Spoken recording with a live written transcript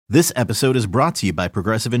This episode is brought to you by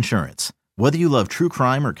Progressive Insurance. Whether you love true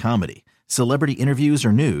crime or comedy, celebrity interviews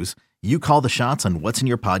or news, you call the shots on what's in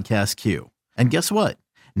your podcast queue. And guess what?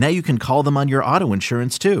 Now you can call them on your auto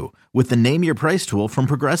insurance too with the Name Your Price tool from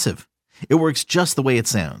Progressive. It works just the way it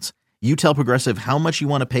sounds. You tell Progressive how much you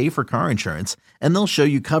want to pay for car insurance, and they'll show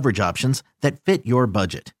you coverage options that fit your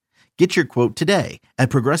budget. Get your quote today at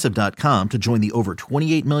Progressive.com to join the over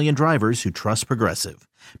 28 million drivers who trust Progressive.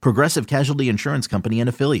 Progressive Casualty Insurance Company and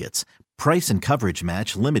Affiliates. Price and coverage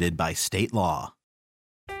match limited by state law.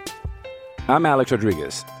 I'm Alex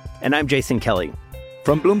Rodriguez. And I'm Jason Kelly.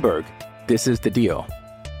 From Bloomberg, this is The Deal.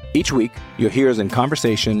 Each week, you'll hear us in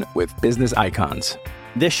conversation with business icons.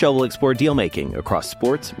 This show will explore deal-making across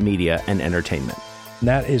sports, media, and entertainment.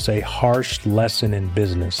 That is a harsh lesson in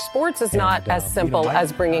business. Sports is not as simple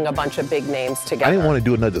as bringing a bunch of big names together. I didn't want to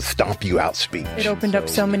do another stomp you out speech. It opened up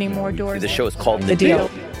so many more doors. The show is called The Deal.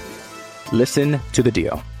 Listen to The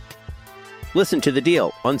Deal. Listen to The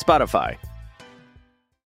Deal on Spotify.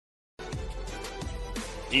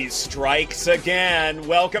 He strikes again.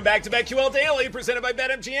 Welcome back to BetQL Daily, presented by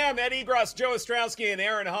BetMGM. Ed Egros, Joe Ostrowski, and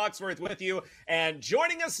Aaron Hawksworth with you. And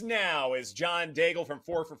joining us now is John Daigle from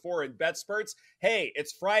 4 for 4 in BetSperts. Hey,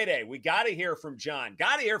 it's Friday. We got to hear from John.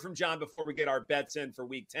 Got to hear from John before we get our bets in for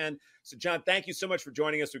Week 10. So, John, thank you so much for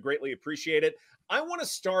joining us. We greatly appreciate it. I want to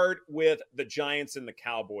start with the Giants and the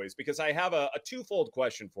Cowboys because I have a twofold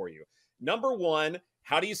question for you. Number one,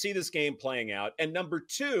 how do you see this game playing out? And number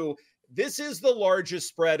two, this is the largest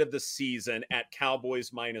spread of the season at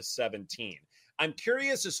Cowboys minus 17. I'm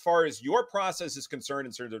curious as far as your process is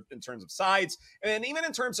concerned in terms of sides and even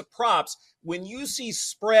in terms of props. When you see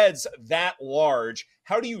spreads that large,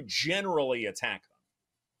 how do you generally attack them?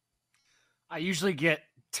 I usually get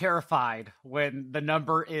terrified when the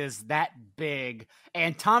number is that big.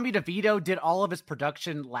 And Tommy DeVito did all of his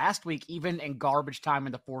production last week, even in garbage time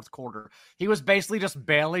in the fourth quarter. He was basically just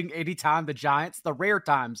bailing anytime the Giants, the rare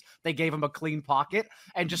times they gave him a clean pocket,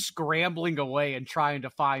 and just scrambling away and trying to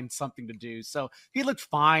find something to do. So he looked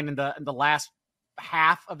fine in the last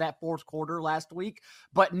half of that fourth quarter last week,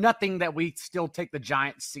 but nothing that we still take the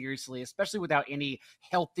Giants seriously, especially without any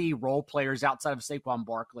healthy role players outside of Saquon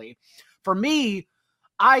Barkley. For me,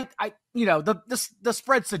 the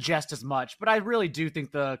spread suggests as much, but I really do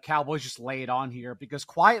think the Cowboys just lay it on here because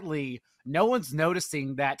quietly no one's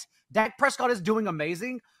noticing that Dak Prescott is doing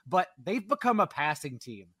amazing, but they've become a passing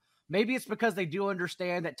team. Maybe it's because they do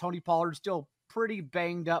understand that Tony Pollard's still pretty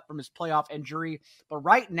banged up from his playoff injury, but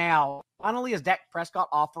right now, not only is Dak Prescott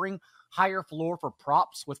offering higher floor for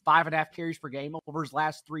props with 5.5 carries per game over his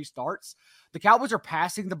last 3 starts, the Cowboys are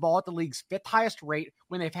passing the ball at the league's 5th highest rate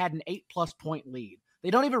when they've had an 8+ point lead. They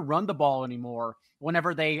don't even run the ball anymore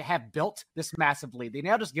whenever they have built this massive lead. They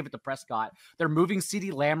now just give it to Prescott. They're moving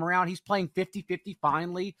CeeDee Lamb around. He's playing 50-50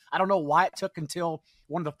 finally. I don't know why it took until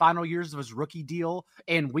one of the final years of his rookie deal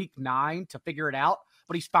in Week 9 to figure it out,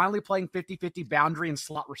 but he's finally playing 50-50 boundary and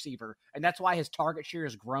slot receiver, and that's why his target share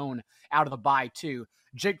has grown out of the bye too.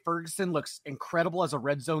 Jake Ferguson looks incredible as a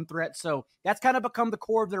red zone threat, so that's kind of become the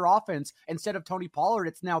core of their offense. Instead of Tony Pollard,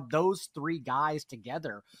 it's now those 3 guys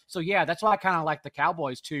together. So yeah, that's why I kind of like the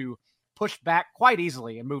Cowboys to push back quite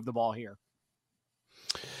easily and move the ball here.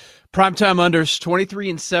 Primetime unders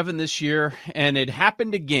 23-7 this year, and it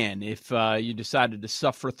happened again if you decided to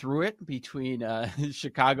suffer through it between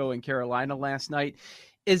Chicago and Carolina last night.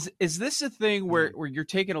 Is this a thing where you're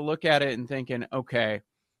taking a look at it and thinking, okay,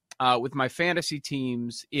 with my fantasy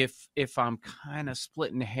teams, if I'm kind of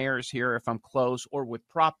splitting hairs here, if I'm close, or with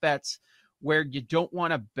prop bets where you don't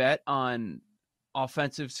want to bet on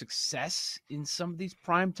offensive success in some of these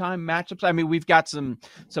primetime matchups? I mean, we've got some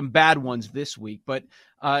bad ones this week, but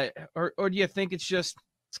or do you think it's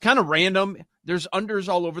kind of random? There's unders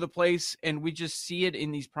all over the place, and we just see it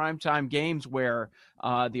in these primetime games where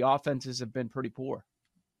the offenses have been pretty poor.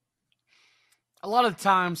 A lot of the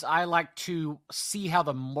times I like to see how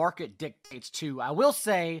the market dictates too. I will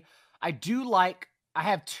say I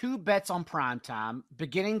have 2 bets on primetime,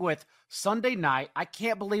 beginning with Sunday night. I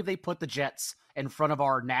can't believe they put the Jets in front of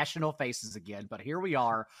our national faces again, but here we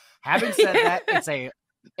are. Having said that,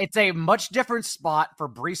 it's a much different spot for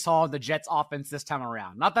Breece Hall and the Jets offense this time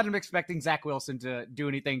around. Not that I'm expecting Zach Wilson to do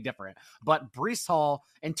anything different, but Breece Hall,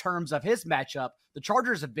 in terms of his matchup, the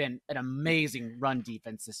Chargers have been an amazing run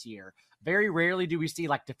defense this year. Very rarely do we see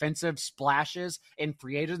like defensive splashes in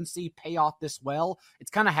free agency pay off this well.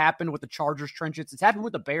 It's kind of happened with the Chargers trenches. It's happened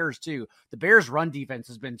with the Bears too. The Bears run defense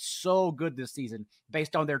has been so good this season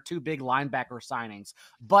based on their two big linebacker signings.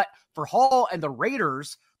 But for Hall and the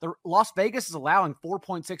Raiders, the Las Vegas is allowing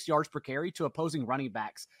 4.6 yards per carry to opposing running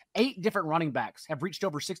backs. 8 different running backs have reached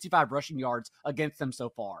over 65 rushing yards against them so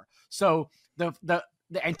far. So the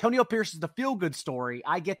Antonio Pierce is the feel-good story.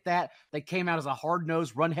 I get that. They came out as a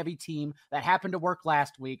hard-nosed, run-heavy team that happened to work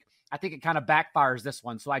last week. I think it kind of backfires this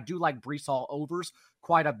one. So I do like Breece Hall overs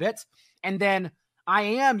quite a bit. And then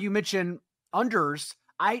you mentioned unders.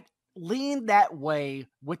 I lean that way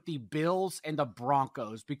with the Bills and the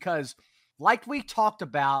Broncos because like we talked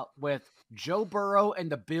about with Joe Burrow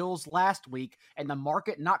and the Bills last week and the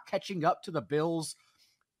market not catching up to the Bills'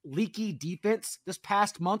 leaky defense this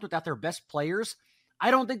past month without their best players, I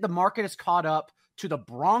don't think the market has caught up to the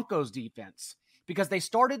Broncos defense because they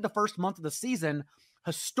started the first month of the season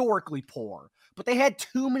historically poor, but they had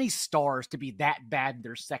too many stars to be that bad in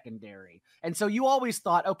their secondary. And so you always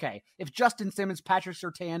thought, okay, if Justin Simmons, Patrick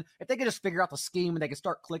Surtain, if they could just figure out the scheme and they could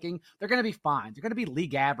start clicking, they're going to be fine. They're going to be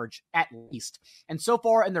league average at least. And so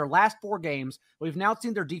far in their last 4 games, we've now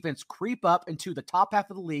seen their defense creep up into the top half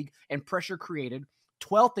of the league and pressure created,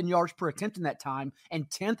 12th in yards per attempt in that time, and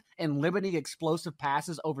 10th in limiting explosive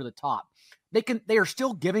passes over the top. They are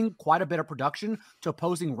still giving quite a bit of production to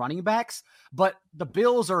opposing running backs, but the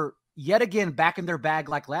Bills are yet again back in their bag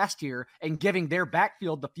like last year and giving their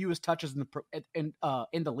backfield the fewest touches in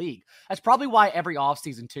the league. That's probably why every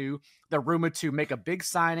offseason too, they're rumored to make a big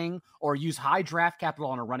signing or use high draft capital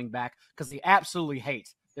on a running back because they absolutely hate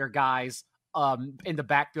their guys in the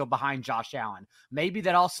backfield behind Josh Allen. Maybe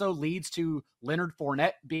that also leads to Leonard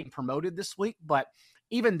Fournette being promoted this week, but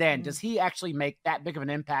even then, does he actually make that big of an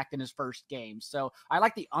impact in his first game? So I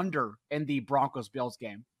like the under in the Broncos-Bills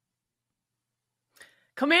game.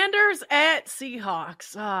 Commanders at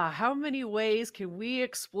Seahawks. How many ways can we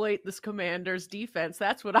exploit this Commanders defense?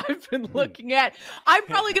 That's what I've been looking at. I'm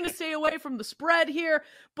probably going to stay away from the spread here,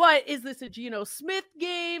 but is this a Geno Smith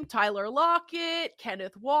game, Tyler Lockett,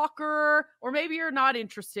 Kenneth Walker, or maybe you're not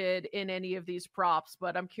interested in any of these props,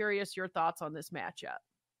 but I'm curious your thoughts on this matchup.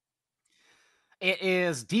 It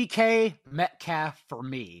is DK Metcalf for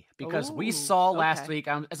me because we saw last week,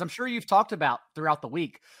 as I'm sure you've talked about throughout the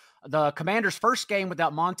week, the Commanders' first game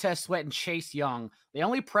without Montez Sweat and Chase Young, they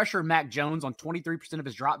only pressured Mac Jones on 23% of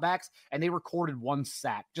his dropbacks, and they recorded 1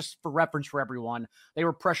 sack. Just for reference for everyone, they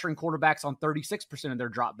were pressuring quarterbacks on 36% of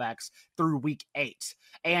their dropbacks through week 8.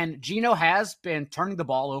 And Geno has been turning the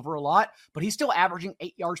ball over a lot, but he's still averaging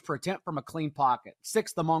 8 yards per attempt from a clean pocket,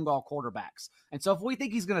 6th among all quarterbacks. And so if we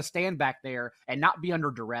think he's going to stand back there and not be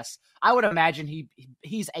under duress, I would imagine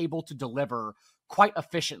he's able to deliver quite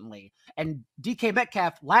efficiently. And DK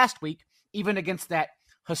Metcalf last week, even against that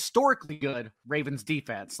historically good Ravens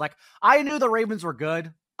defense, like I knew the Ravens were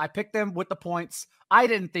good. I picked them with the points. I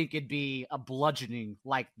didn't think it'd be a bludgeoning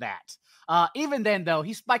like that. Even then, though,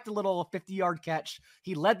 he spiked a little 50-yard catch.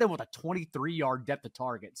 He led them with a 23-yard depth of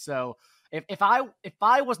target. So if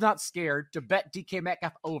I was not scared to bet DK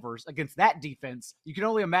Metcalf overs against that defense, you can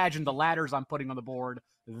only imagine the ladders I'm putting on the board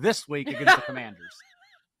this week against the Commanders.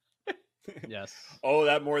 Yes. Oh,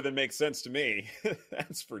 that more than makes sense to me.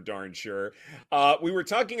 That's for darn sure. We were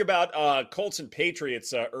talking about Colts and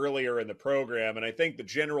Patriots earlier in the program, and I think the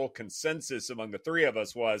general consensus among the three of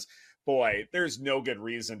us was, boy, there's no good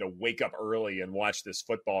reason to wake up early and watch this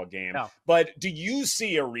football game. No. But do you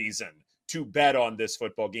see a reason to bet on this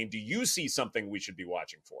football game? Do you see something we should be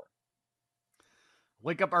watching for?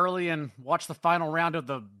 Wake up early and watch the final round of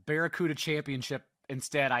the Barracuda Championship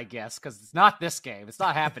instead, I guess, because it's not this game. It's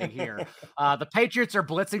not happening here. The Patriots are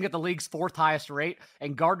blitzing at the league's 4th highest rate,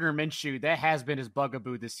 and Gardner Minshew, that has been his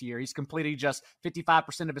bugaboo this year. He's completing just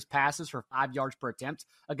 55% of his passes for 5 yards per attempt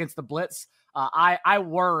against the blitz. I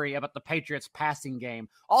worry about the Patriots passing game.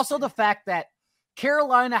 Also, the fact that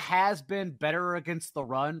Carolina has been better against the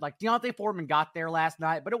run. Like Deontay Foreman got there last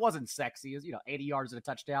night, but it wasn't sexy. It was, 80 yards and a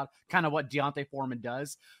touchdown, kind of what Deontay Foreman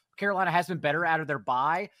does. Carolina has been better out of their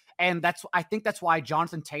bye, and I think that's why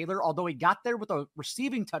Jonathan Taylor, although he got there with a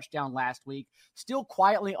receiving touchdown last week, still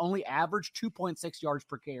quietly only averaged 2.6 yards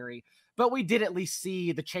per carry. But we did at least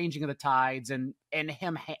see the changing of the tides and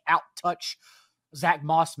him out-touch Zach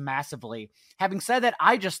Moss massively. Having said that,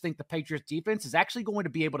 I just think the Patriots defense is actually going to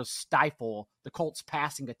be able to stifle the Colts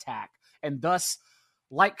passing attack, and thus,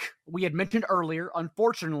 like we had mentioned earlier,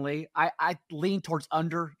 unfortunately, I lean towards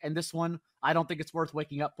under in this one. I don't think it's worth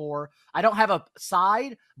waking up for. I don't have a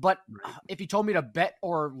side, but if you told me to bet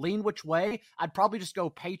or lean which way, I'd probably just go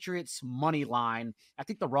Patriots money line. I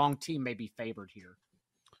think the wrong team may be favored here.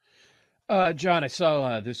 John, I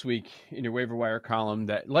saw this week in your waiver wire column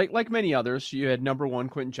that, like many others, you had number one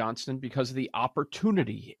Quentin Johnston because of the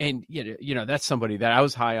opportunity. And, that's somebody that I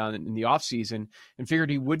was high on in the offseason and figured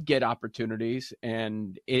he would get opportunities.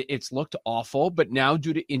 And it's looked awful. But now,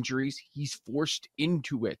 due to injuries, he's forced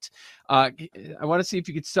into it. I want to see if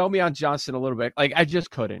you could sell me on Johnston a little bit. Like, I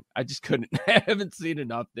just couldn't. I haven't seen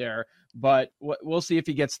enough there. But we'll see if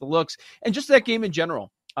he gets the looks. And just that game in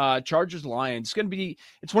general. Chargers Lions.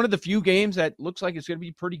 It's one of the few games that looks like it's going to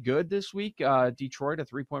be pretty good this week. Detroit, a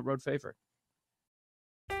 3-point road favorite.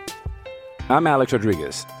 I'm Alex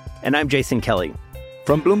Rodriguez. And I'm Jason Kelly.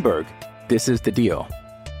 From Bloomberg, this is The Deal.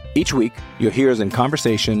 Each week, you'll hear us in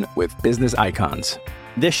conversation with business icons.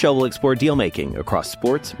 This show will explore deal making across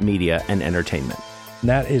sports, media, and entertainment.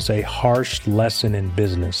 That is a harsh lesson in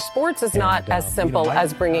business. Sports is not as simple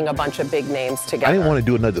as bringing a bunch of big names together. I didn't want to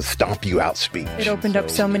do another stomp you out speech. It opened up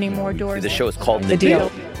so many more doors. The show is called The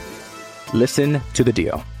Deal. Listen to The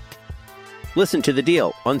Deal. Listen to The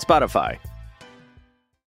Deal on Spotify.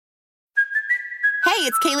 Hey,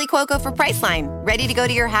 it's Kaylee Cuoco for Priceline. Ready to go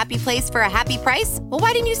to your happy place for a happy price? Well,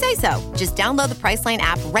 why didn't you say so? Just download the Priceline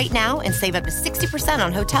app right now and save up to 60%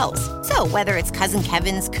 on hotels. So whether it's Cousin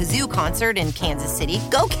Kevin's Kazoo Concert in Kansas City,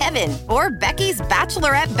 go Kevin, or Becky's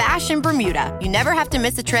Bachelorette Bash in Bermuda, you never have to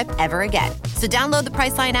miss a trip ever again. So download the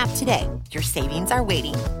Priceline app today. Your savings are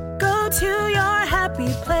waiting. Go to your happy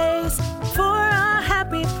place for a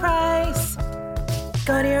happy price.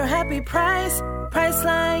 Go to your happy price,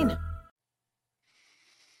 Priceline.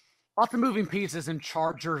 Lots of moving pieces in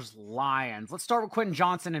Chargers Lions. Let's start with Quentin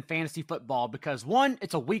Johnston in fantasy football because, one,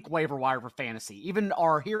 it's a weak waiver wire for fantasy. Even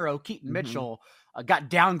our hero, Keaton Mitchell, got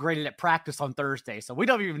downgraded at practice on Thursday. So we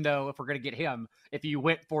don't even know if we're going to get him if you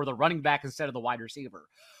went for the running back instead of the wide receiver.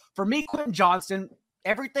 For me, Quentin Johnston,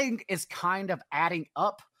 everything is kind of adding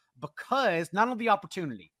up because not only the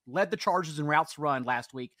opportunity, led the Chargers in routes run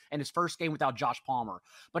last week in his first game without Josh Palmer.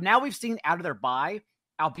 But now we've seen out of their bye,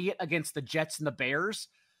 albeit against the Jets and the Bears,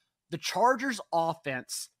 the Chargers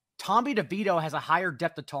offense, Tommy DeVito has a higher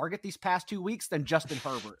depth of target these past 2 weeks than Justin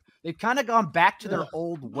Herbert. They've kind of gone back to their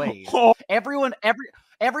old ways. Everyone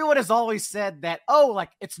has always said that,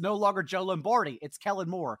 it's no longer Joe Lombardi, it's Kellen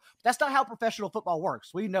Moore. That's not how professional football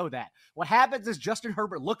works. We know that. What happens is Justin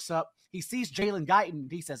Herbert looks up, he sees Jalen Guyton,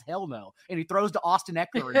 and he says, hell no, and he throws to Austin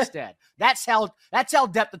Eckler instead. That's how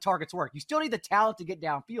depth of targets work. You still need the talent to get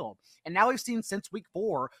downfield. And now we've seen since week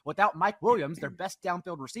 4, without Mike Williams, their best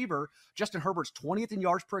downfield receiver, Justin Herbert's 20th in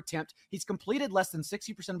yards per attempt. He's completed less than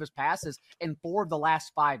 60% of his passes in 4 of the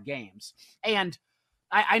last 5 games. And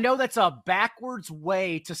I know that's a backwards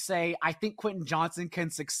way to say I think Quentin Johnston can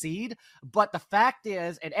succeed, but the fact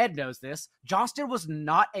is, and Ed knows this, Johnston was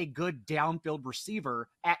not a good downfield receiver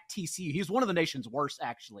at TCU. He's one of the nation's worst,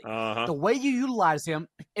 actually. The way you utilize him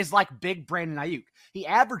is like big Brandon Ayuk. He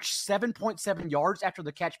averaged 7.7 yards after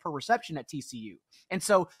the catch per reception at TCU. And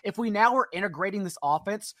so if we now are integrating this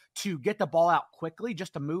offense to get the ball out quickly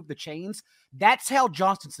just to move the chains, that's how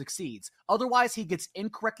Johnston succeeds. Otherwise, he gets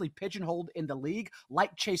incorrectly pigeonholed in the league,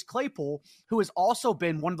 like Chase Claypool, who has also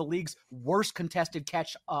been one of the league's worst contested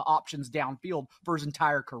catch options downfield for his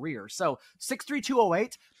entire career. So 6'3",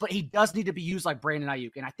 208, but he does need to be used like Brandon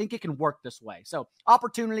Ayuk, and I think it can work this way. So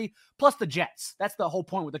opportunity plus the Jets. That's the whole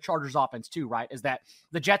point with the Chargers offense too, right? Is that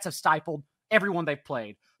the Jets have stifled everyone they've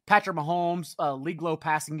played. Patrick Mahomes, league low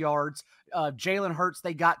passing yards. Jalen Hurts,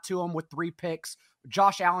 they got to him with 3 picks.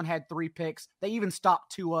 Josh Allen had 3 picks. They even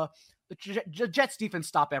stopped Tua. The Jets defense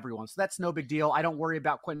stopped everyone, so that's no big deal. I don't worry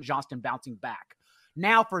about Quentin Johnston bouncing back.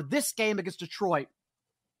 Now, for this game against Detroit,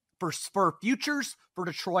 for futures for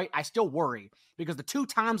Detroit, I still worry because the 2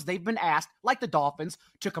 times they've been asked, like the Dolphins,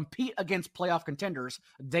 to compete against playoff contenders,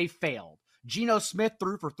 they failed. Geno Smith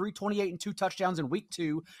threw for 328 and 2 touchdowns in week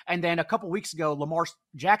 2. And then a couple weeks ago, Lamar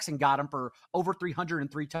Jackson got him for over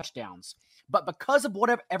 303 touchdowns. But because of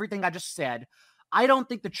everything I just said, I don't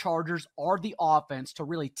think the Chargers are the offense to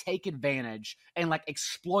really take advantage and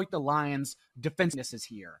exploit the Lions' defensiveness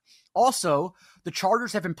here. Also, the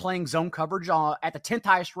Chargers have been playing zone coverage at the 10th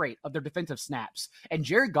highest rate of their defensive snaps. And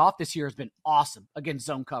Jared Goff this year has been awesome against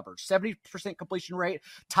zone coverage. 70% completion rate,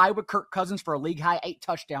 tied with Kirk Cousins for a league high 8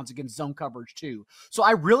 touchdowns against zone coverage too. So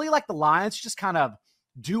I really like the Lions just kind of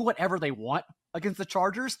do whatever they want against the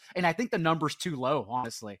Chargers. And I think the number's too low,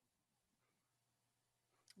 honestly.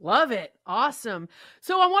 Love it. Awesome.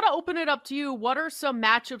 So I want to open it up to you. What are some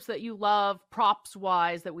matchups that you love props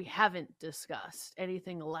wise that we haven't discussed?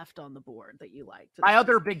 Anything left on the board that you like? My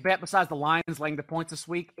other big bet besides the Lions laying the points this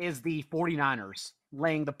week is the 49ers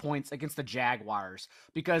laying the points against the Jaguars,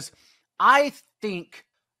 because I think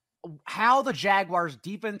how the Jaguars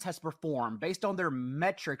defense has performed based on their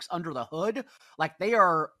metrics under the hood, like they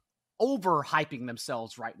are overhyping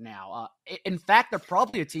themselves right now. In fact, they're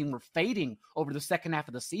probably a team we're fading over the second half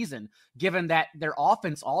of the season, given that their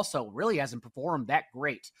offense also really hasn't performed that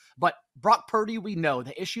great. But Brock Purdy, we know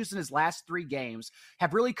the issues in his last 3 games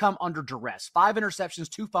have really come under duress. 5 interceptions,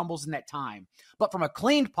 2 fumbles in that time. But from a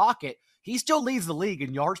cleaned pocket, he still leads the league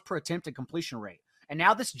in yards per attempt and completion rate. And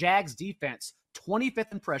now this Jags defense,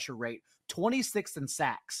 25th in pressure rate, 26th in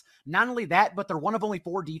sacks. Not only that, but they're one of only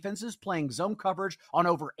 4 defenses playing zone coverage on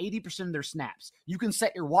over 80% of their snaps. You can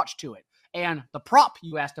set your watch to it. And the prop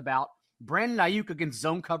you asked about, Brandon Ayuk against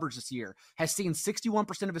zone coverage this year has seen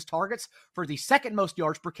 61% of his targets for the second most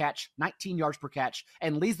yards per catch, 19 yards per catch,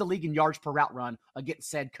 and leads the league in yards per route run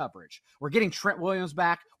against said coverage. We're getting Trent Williams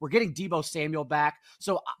back. We're getting Deebo Samuel back.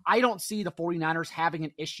 So I don't see the 49ers having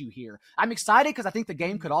an issue here. I'm excited because I think the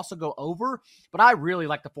game could also go over, but I really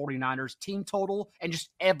like the 49ers team total and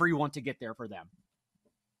just everyone to get there for them.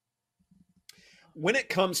 When it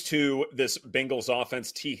comes to this Bengals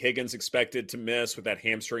offense, T. Higgins expected to miss with that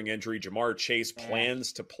hamstring injury. Jamar Chase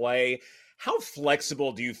plans to play. How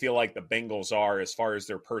flexible do you feel like the Bengals are as far as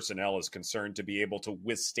their personnel is concerned to be able to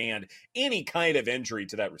withstand any kind of injury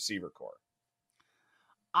to that receiver core?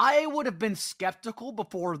 I would have been skeptical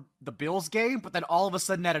before the Bills game, but then all of a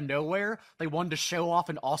sudden out of nowhere, they wanted to show off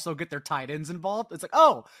and also get their tight ends involved. It's like,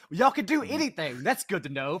 oh, y'all can do anything. That's good to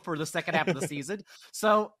know for the second half of the season.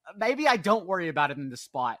 So maybe I don't worry about it in this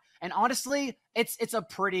spot. And honestly, it's a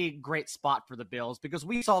pretty great spot for the Bills because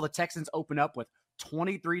we saw the Texans open up with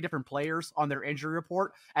 23 different players on their injury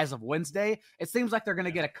report as of Wednesday. It seems like they're going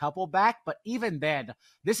to get a couple back, but even then,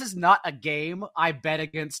 this is not a game I bet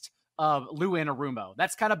against Lou Anarumo.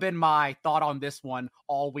 That's kind of been my thought on this one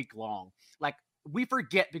all week long. Like, we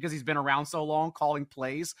forget because he's been around so long calling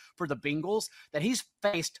plays for the Bengals that he's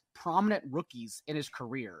faced prominent rookies in his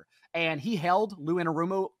career. And he held Lou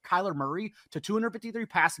Anarumo, Kyler Murray to 253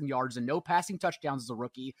 passing yards and no passing touchdowns as a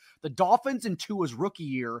rookie. The Dolphins in Tua's rookie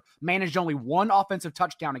year managed only 1 offensive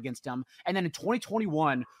touchdown against him. And then in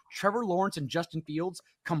 2021, Trevor Lawrence and Justin Fields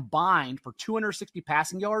combined for 260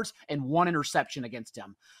 passing yards and 1 interception against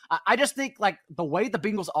him. I just think like the way the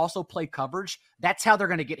Bengals also play coverage, that's how they're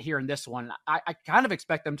going to get here in this one. I kind of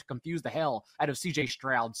expect them to confuse the hell out of CJ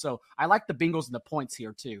Stroud. So I like the Bengals and the points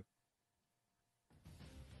here too.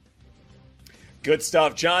 Good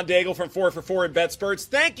stuff. John Daigle from 4 for 4 in BetSperts.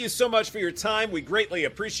 Thank you so much for your time. We greatly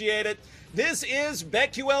appreciate it. This is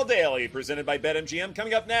BetQL Daily, presented by BetMGM.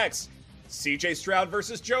 Coming up next, CJ Stroud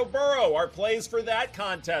versus Joe Burrow. Our plays for that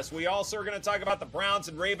contest. We also are going to talk about the Browns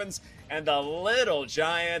and Ravens and the Little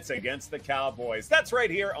Giants against the Cowboys. That's right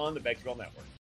here on the BetQL Network.